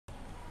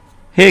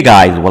Hey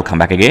guys, welcome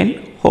back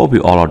again. Hope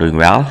you all are doing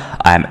well.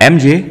 I am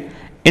MJ.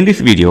 In this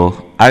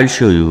video, I'll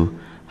show you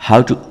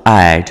how to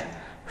add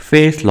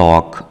face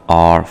lock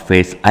or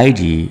face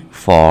ID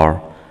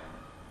for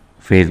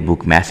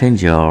Facebook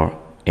Messenger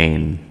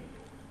in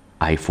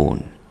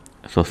iPhone.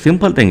 So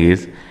simple thing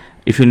is,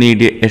 if you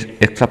need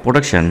extra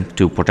protection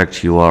to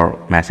protect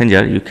your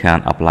messenger, you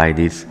can apply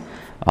this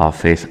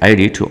face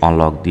ID to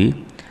unlock the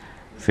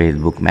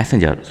Facebook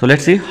Messenger. So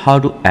let's see how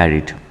to add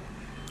it.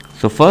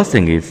 So first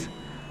thing is,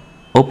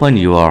 open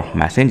your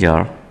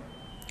messenger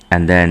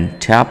and then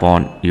tap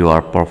on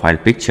your profile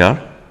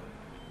picture.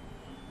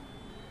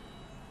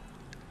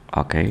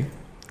 Okay,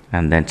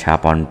 and then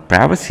tap on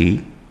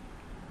privacy.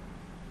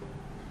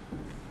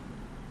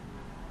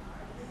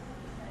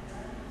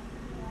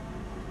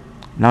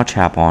 Now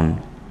tap on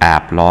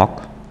app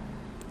lock.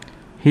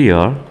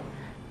 Here,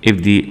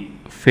 if the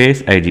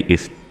face ID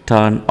is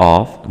turned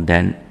off,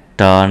 then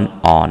turn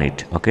on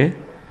it. Okay,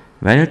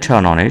 when you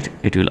turn on it,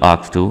 it will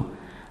ask to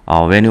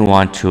when you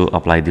want to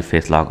apply the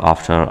face lock,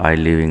 after I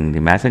leaving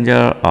the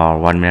messenger, or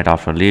 1 minute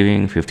after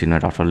leaving, 15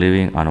 minutes after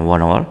leaving, and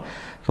 1 hour.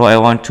 So I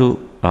want to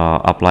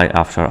apply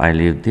after I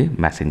leave the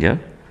messenger.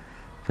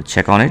 So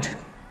check on it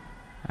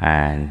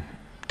and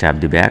tap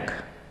the back.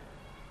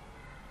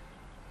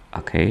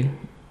 Okay,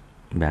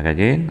 back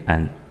again,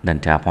 and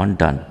then tap on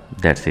done.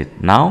 That's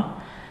it.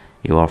 Now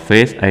your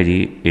face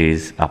ID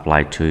is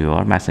applied to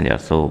your messenger.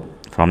 So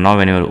from now,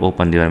 when you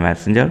open your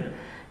messenger,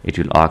 it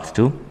will ask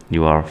to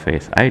your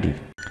face ID.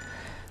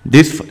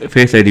 This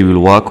face ID will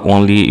work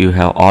only you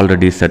have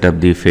already set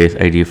up the face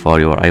ID for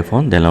your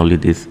iPhone, then only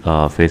this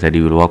face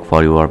ID will work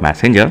for your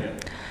messenger.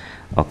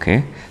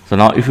 Okay, so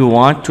now if you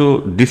want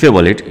to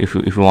disable it, if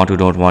you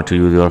don't want to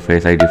use your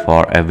face ID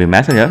for every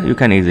messenger, you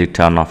can easily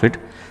turn off it.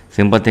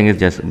 Simple thing is,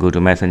 just go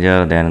to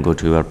messenger, then go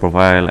to your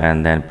profile,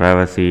 and then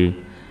privacy,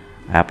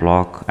 app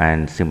lock,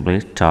 and simply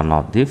turn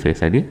off the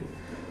face ID.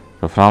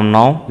 So from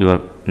now,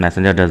 your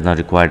messenger does not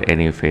require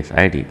any face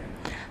ID.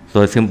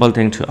 So a simple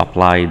thing to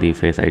apply the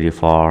face ID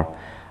for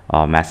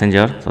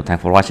messenger. So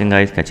thanks for watching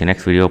guys. Catch you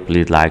next video.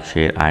 Please like,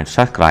 share and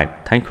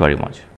subscribe. Thank you very much.